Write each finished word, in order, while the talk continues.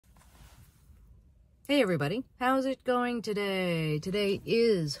Hey everybody, how's it going today? Today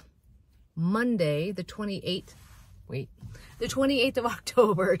is Monday, the 28th of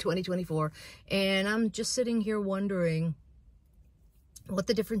October, 2024, and I'm just sitting here wondering what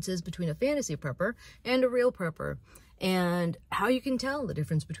the difference is between a fantasy prepper and a real prepper, and how you can tell the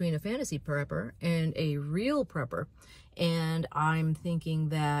difference between a fantasy prepper and a real prepper. And I'm thinking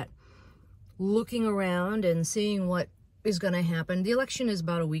that looking around and seeing what is going to happen, the election is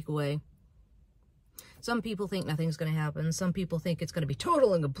about a week away. Some people think nothing's going to happen. Some people think it's going to be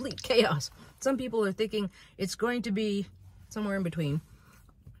total and complete chaos. Some people are thinking it's going to be somewhere in between.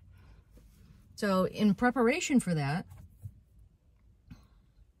 So in preparation for that,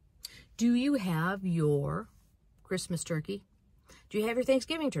 do you have your Christmas turkey? Do you have your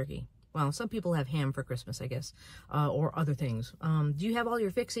Thanksgiving turkey? Well, some people have ham for Christmas, I guess, or other things. Do you have all your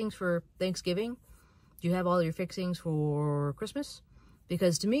fixings for Thanksgiving? Do you have all your fixings for Christmas?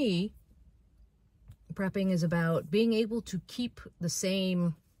 Because to me, prepping is about being able to keep the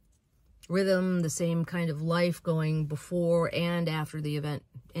same rhythm, the same kind of life going before and after the event,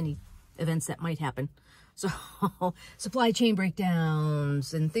 any events that might happen. So supply chain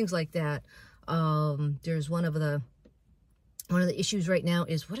breakdowns and things like that. There's one of the issues right now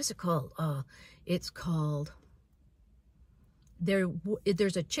is, what is it called? It's called,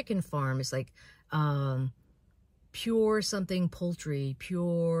 there's a chicken farm. It's like Pure something poultry,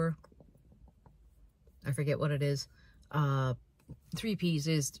 Pure, I forget what it is.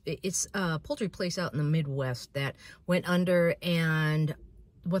 3Ps it's a poultry place out in the Midwest that went under, and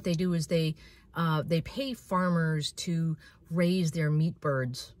what they do is they pay farmers to raise their meat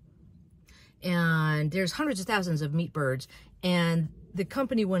birds. And there's hundreds of thousands of meat birds, and the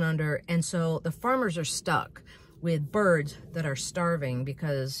company went under, and so the farmers are stuck with birds that are starving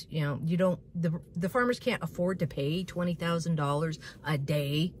because, you know, the farmers can't afford to pay $20,000 a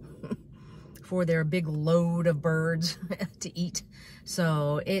day for their big load of birds to eat.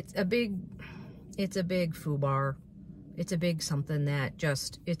 So it's a big foobar. It's a big something that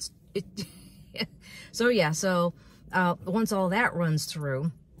just, so yeah, so once all that runs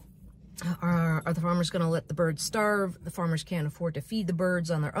through, are the farmers going to let the birds starve? The farmers can't afford to feed the birds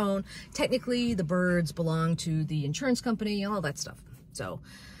on their own. Technically, the birds belong to the insurance company and all that stuff. So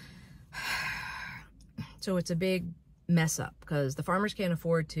it's a big mess up because the farmers can't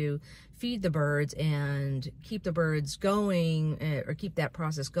afford to feed the birds and keep the birds going, or keep that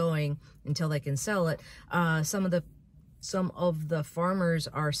process going until they can sell it. Some of the farmers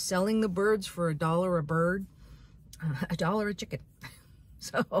are selling the birds for $1 a bird, $1 a chicken.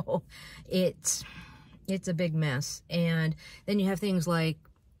 So it's a big mess. And then you have things like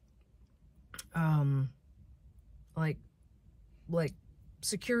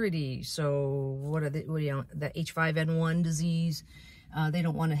security. So the H5N1 disease, they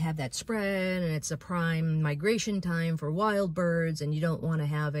don't want to have that spread, and it's a prime migration time for wild birds, and you don't want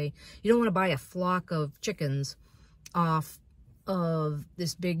to buy a flock of chickens off of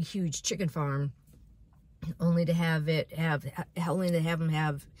this big huge chicken farm only to have them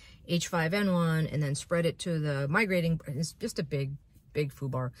have H5N1 and then spread it to the migrating. It's just a big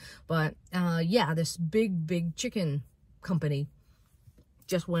foobar. But yeah, this big chicken company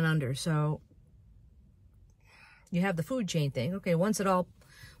just went under. So you have the food chain thing. Okay, once they're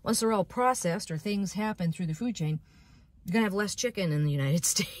all processed or things happen through the food chain, you're gonna have less chicken in the United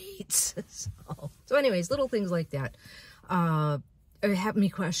States. So anyways, little things like that have me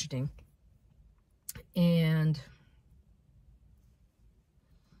questioning. And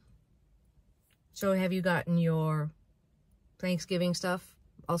so have you gotten your Thanksgiving stuff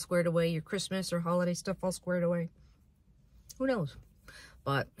all squared away, your Christmas or holiday stuff all squared away? Who knows?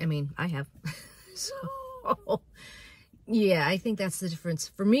 But, I mean, I have. So, yeah, I think that's the difference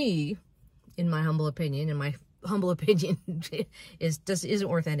for me, in my humble opinion, isn't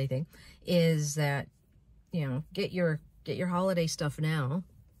worth anything, is that, you know, get your holiday stuff now,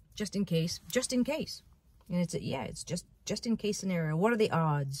 just in case. And it's just in case scenario. What are the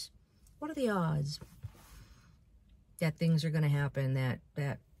odds? What are the odds that things are going to happen,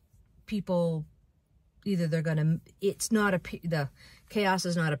 that people, either they're going to, the chaos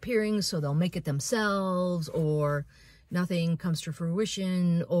is not appearing, so they'll make it themselves, or nothing comes to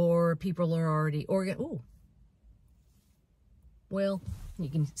fruition, or people are already ooh. Well, you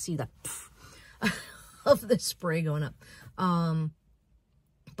can see the of the spray going up.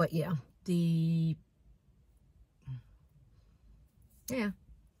 But yeah,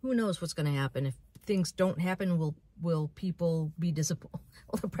 who knows what's going to happen. If things don't happen, will people be disappointed?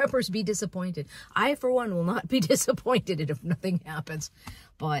 Will the preppers be disappointed? I, for one, will not be disappointed if nothing happens.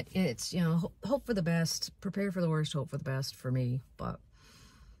 But it's, you know, hope for the best, prepare for the worst, hope for the best for me. But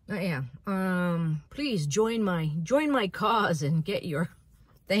Yeah. Please join my cause and get your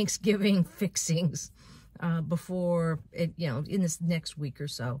Thanksgiving fixings before it, in this next week or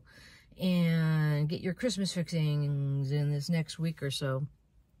so, and get your Christmas fixings in this next week or so.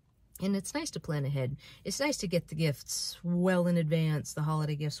 And it's nice to plan ahead. It's nice to get the gifts well in advance, the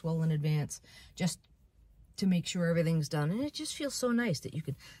holiday gifts well in advance, just to make sure everything's done. And it just feels so nice that you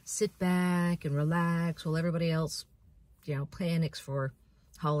can sit back and relax while everybody else, panics for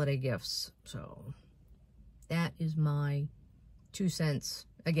holiday gifts. So that is my 2 cents.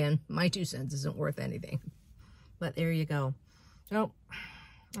 Again, my 2 cents isn't worth anything, but there you go. So,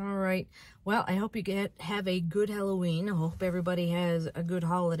 all right. Well, I hope you have a good Halloween. I hope everybody has a good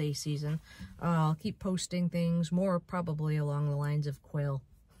holiday season. I'll keep posting things more probably along the lines of quail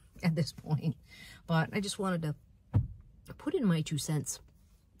at this point, but I just wanted to put in my 2 cents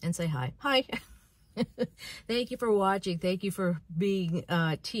and say hi. Hi. Thank you for watching. Thank you for being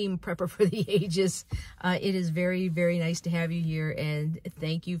Team Prepper for the Ages. It is very, very nice to have you here, and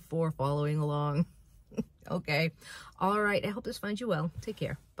thank you for following along. Okay. All right. I hope this finds you well. Take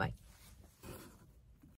care. Bye.